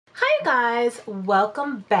Hi guys,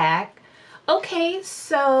 welcome back. Okay,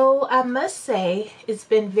 so I must say it's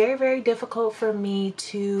been very difficult for me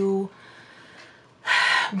to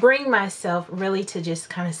bring myself really to just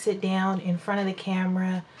kind of sit down in front of the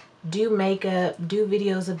camera, do makeup, do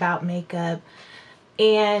videos about makeup.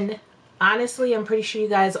 And honestly, I'm pretty sure you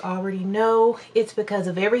guys already know it's because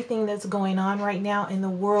of everything that's going on right now in the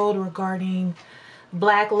world regarding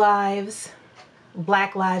Black Lives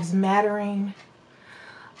Mattering.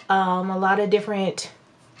 A lot of different,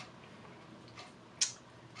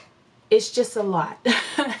 it's just a lot.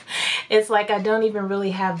 It's like I don't even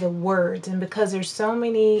really have the words, and because there's so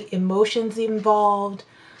many emotions involved,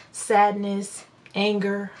 sadness,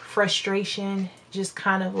 anger, frustration, just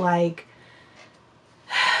kind of like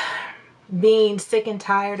being sick and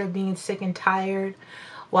tired of being sick and tired,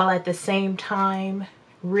 while at the same time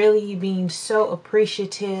really being so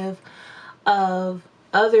appreciative of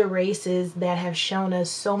other races that have shown us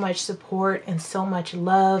so much support and so much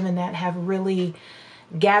love, and that have really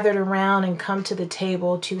gathered around and come to the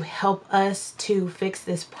table to help us to fix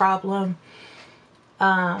this problem.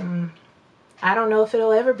 I don't know if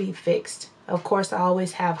it'll ever be fixed. Of course, I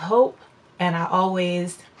always have hope, and I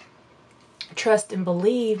always trust and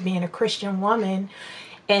believe, being a Christian woman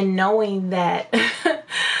and knowing that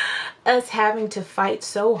us having to fight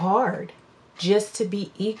so hard just to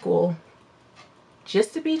be equal,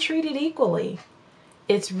 just to be treated equally,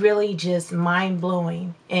 it's really just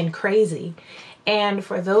mind-blowing and crazy. And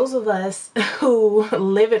for those of us who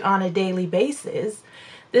live it on a daily basis,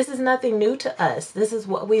 this is nothing new to us. This is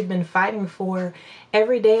what we've been fighting for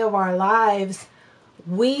every day of our lives.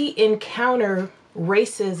 We encounter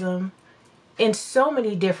racism in so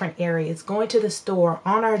many different areas, going to the store,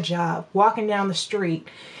 on our job, walking down the street,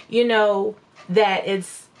 you know, that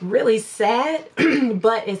it's really sad,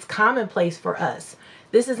 but it's commonplace for us.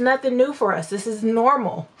 This is nothing new for us. This is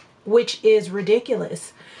normal, which is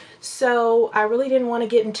ridiculous. So I really didn't want to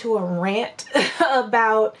get into a rant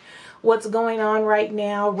about what's going on right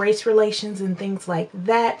now, race relations and things like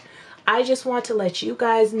that. I just want to let you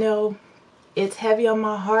guys know it's heavy on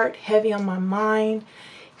my heart, heavy on my mind.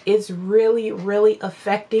 It's really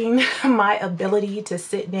affecting my ability to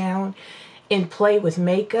sit down and play with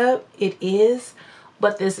makeup. It is,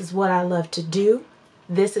 but this is what I love to do.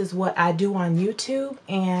 This is what I do on YouTube,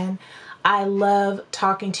 and I love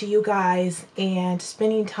talking to you guys and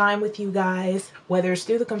spending time with you guys, whether it's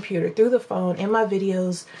through the computer, through the phone, in my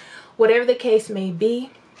videos, whatever the case may be.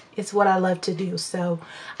 It's what I love to do. So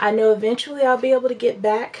I know eventually I'll be able to get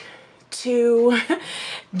back to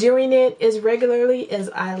doing it as regularly as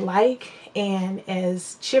I like and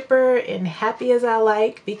as chipper and happy as I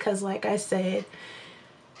like, because like I said,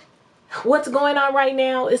 what's going on right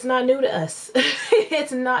now is not new to us.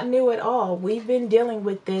 It's not new at all. We've been dealing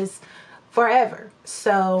with this forever.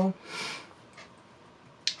 So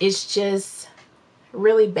it's just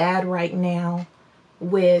really bad right now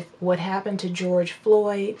with what happened to George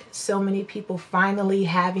Floyd. So many people finally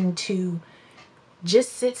having to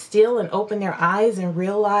just sit still and open their eyes and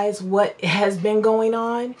realize what has been going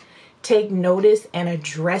on, take notice and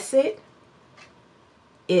address it.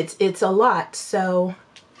 It's a lot. So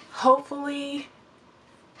hopefully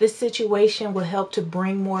this situation will help to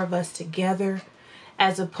bring more of us together,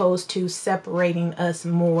 as opposed to separating us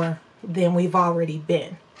more than we've already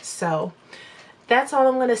been. So that's all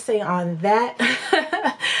I'm going to say on that.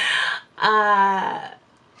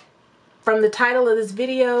 From the title of this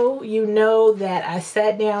video, you know that I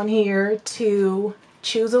sat down here to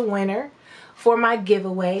choose a winner for my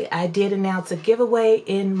giveaway. I did announce a giveaway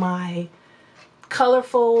in my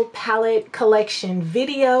Kolorful palette collection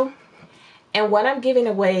video. And what I'm giving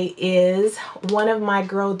away is one of my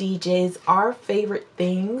girl DJ's Our Favorite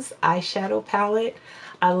Things eyeshadow palette.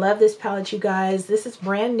 I love this palette, you guys. This is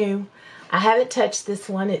brand new. I haven't touched this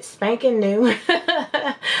one. It's spanking new.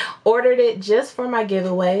 Ordered it just for my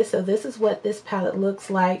giveaway. So this is what this palette looks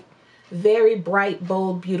like. Very bright,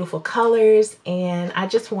 bold, beautiful colors. And I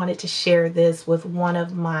just wanted to share this with one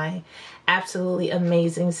of my absolutely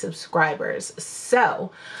amazing subscribers.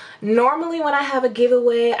 So normally when I have a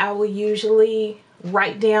giveaway, I will usually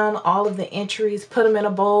write down all of the entries, put them in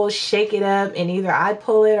a bowl, shake it up, and either I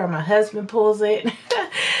pull it or my husband pulls it.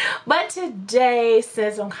 But today,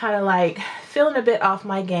 since I'm kind of like feeling a bit off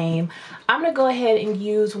my game, I'm going to go ahead and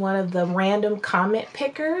use one of the random comment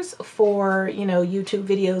pickers for, you know, YouTube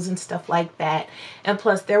videos and stuff like that. And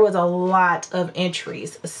plus there was a lot of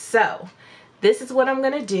entries. So this is what I'm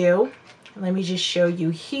going to do. Let me just show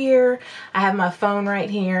you here. I have my phone right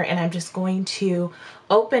here, and I'm just going to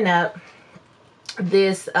open up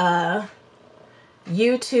this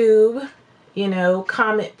YouTube, you know,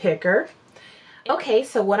 comment picker. Okay,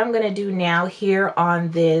 so what I'm gonna do now here on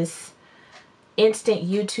this instant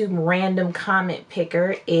YouTube random comment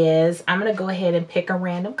picker is I'm gonna go ahead and pick a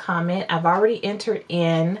random comment. I've already entered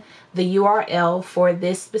in the URL for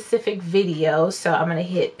this specific video, so I'm gonna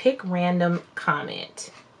hit pick random comment.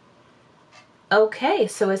 Okay,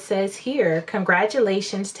 so it says here,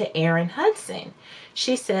 congratulations to Erin Hudson.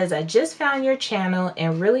 She says, I just found your channel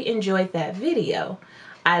and really enjoyed that video.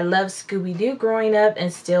 I loved Scooby-Doo growing up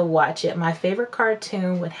and still watch it. My favorite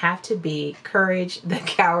cartoon would have to be Courage the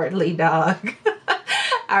Cowardly Dog.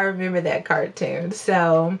 I remember that cartoon.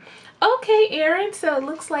 So, okay, Erin, so it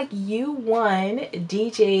looks like you won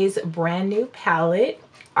DJ's brand new palette,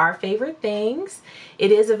 Our Favorite Things.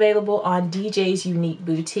 It is available on DJ's Unique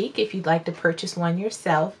Boutique if you'd like to purchase one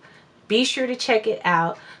yourself. Be sure to check it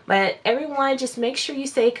out. But everyone, just make sure you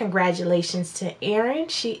say congratulations to Erin.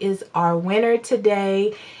 She is our winner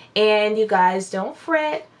today. And you guys, don't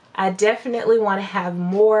fret. I definitely want to have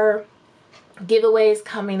more giveaways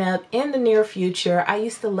coming up in the near future. I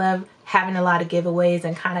used to love having a lot of giveaways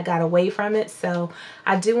and kind of got away from it, so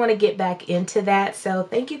I do want to get back into that. So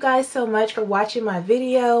thank you guys so much for watching my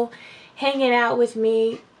video, hanging out with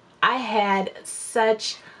me. I had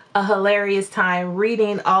such a hilarious time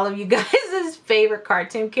reading all of you guys' favorite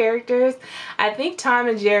cartoon characters. I think Tom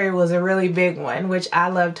and Jerry was a really big one, which I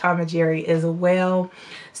love Tom and Jerry as well.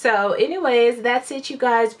 So anyways, that's it, you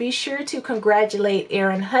guys. Be sure to congratulate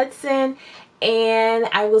Erin Hudson, and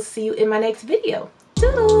I will see you in my next video.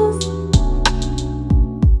 Toodles!